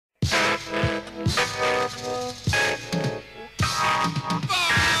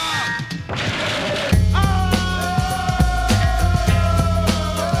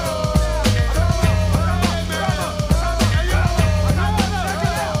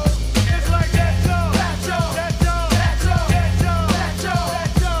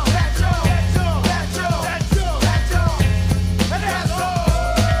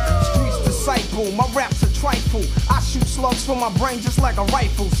My raps are trifle. I shoot slugs from my brain just like a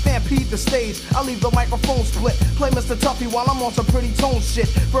rifle. Stampede the stage, I leave the microphone split. Play Mr. Tuffy while I'm on some pretty tone shit.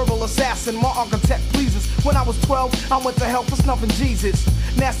 Verbal assassin, my architect pleases. When I was 12, I went to hell for snuffing Jesus.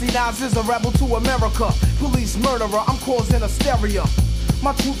 Nasty Nas is a rebel to America. Police murderer, I'm causing hysteria.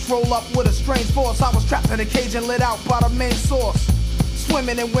 My troops roll up with a strange force. I was trapped in a cage and lit out by the main source.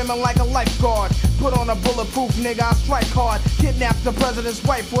 Swimming in women like a lifeguard. Put on a bulletproof nigga, I strike hard. Kidnap the president's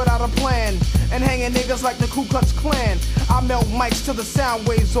wife without a plan. And hanging niggas like the Ku Klux Klan. I melt mics till the sound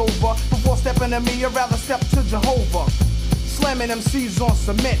waves over. Before stepping to me, I'd rather step to Jehovah. Slamming MCs on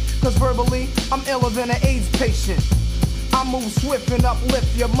cement. Cause verbally, I'm iller than an AIDS patient. I move swift and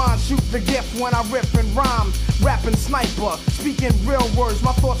uplift your mind. Shoot the gift when I rip and rhyme. Rapping sniper, speaking real words.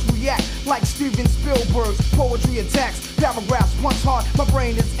 My thoughts react like Steven Spielberg's. Poetry attacks, paragraphs punch hard. My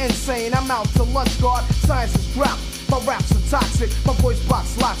brain is insane, I'm out to lunch guard. Science is dropped, my raps are toxic. My voice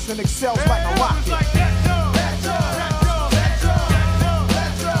box locks and excels like a rocket.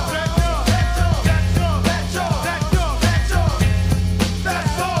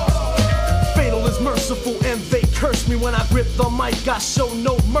 Merciful and they curse me when I grip the mic. I show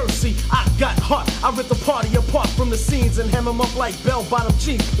no mercy. I got heart. I rip the party apart from the scenes and hem them up like bell-bottom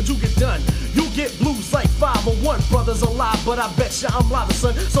jeans. But you get done. You get blues like 501. Brothers alive, but I bet ya I'm live,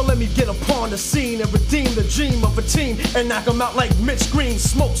 son. So let me get upon the scene and redeem the dream of a team and knock them out like Mitch Green.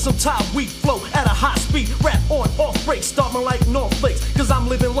 Smoke some Thai weed flow at a high speed. Rap on off break, starting like North Flakes. Cause I'm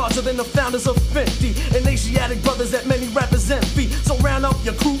living larger than the founders of Fenty and Asiatic brothers that many rappers envy. So round up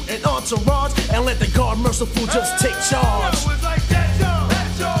your crew and entourage and let the guard merciful just take charge. Some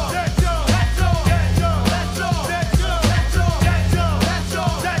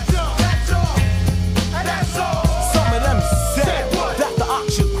of them said that the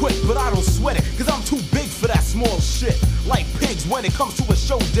ox should quit, but I don't sweat it, cause I'm too big for that small shit. Like pigs when it comes to a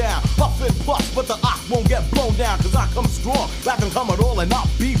showdown. Huff and puff, but the ox won't get blown down, cause I come strong, I can come at all and not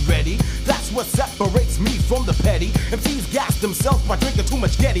be ready. That's what separates me from the petty. MCs gas themselves by drinking too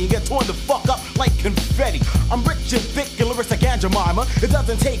much Getty and get torn the fuck up like confetti. I'm rich and thick and lyrics like Aunt Jemima. It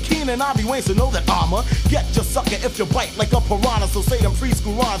doesn't take Keen and Ivy Wayne to know that I'ma get your sucker if you bite like a piranha. So say them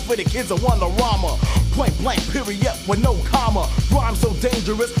preschool rhymes for the kids that want a rama. Point blank period with no comma. Rhyme so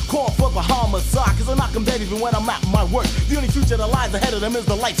dangerous, call for the homicide, cause I knock them dead even when I'm at my worst. The only future that lies ahead of them is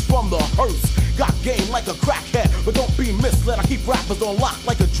the lights from the hearse. Got game like a crackhead, but don't be misled. I keep rappers on lock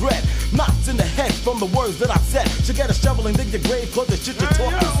like a dread. Knots in the head from the words that I've said. Should get a shovel and dig your grave, cause the shit you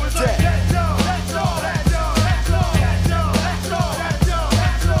talk is dead.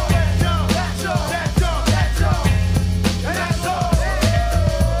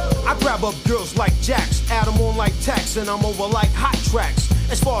 I grab up girls like Jacks, add them on like tax, and I'm over like hot tracks.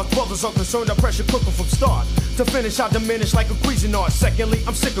 As far as brothers are concerned, I pressure cook them from start. To finish, I diminish like a Cuisinart. Secondly,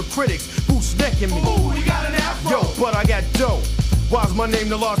 I'm sick of critics boost necking me. Ooh, you got an afro. Yo, but I got dough. Why's my name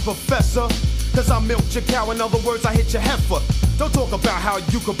the large professor? Cause I milked your cow, in other words, I hit your heifer. Don't talk about how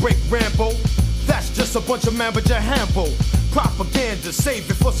you could break Rambo. That's just a bunch of mambo jambo. Propaganda, save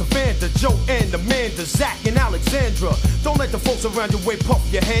it for Savannah, Joe and Amanda, Zach and Alexandra. Don't let the folks around your way puff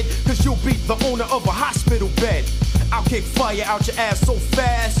your head, cause you'll be the owner of a hospital bed. I'll kick fire out your ass so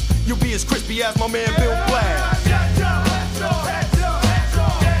fast, you'll be as crispy as my man Bill Blass.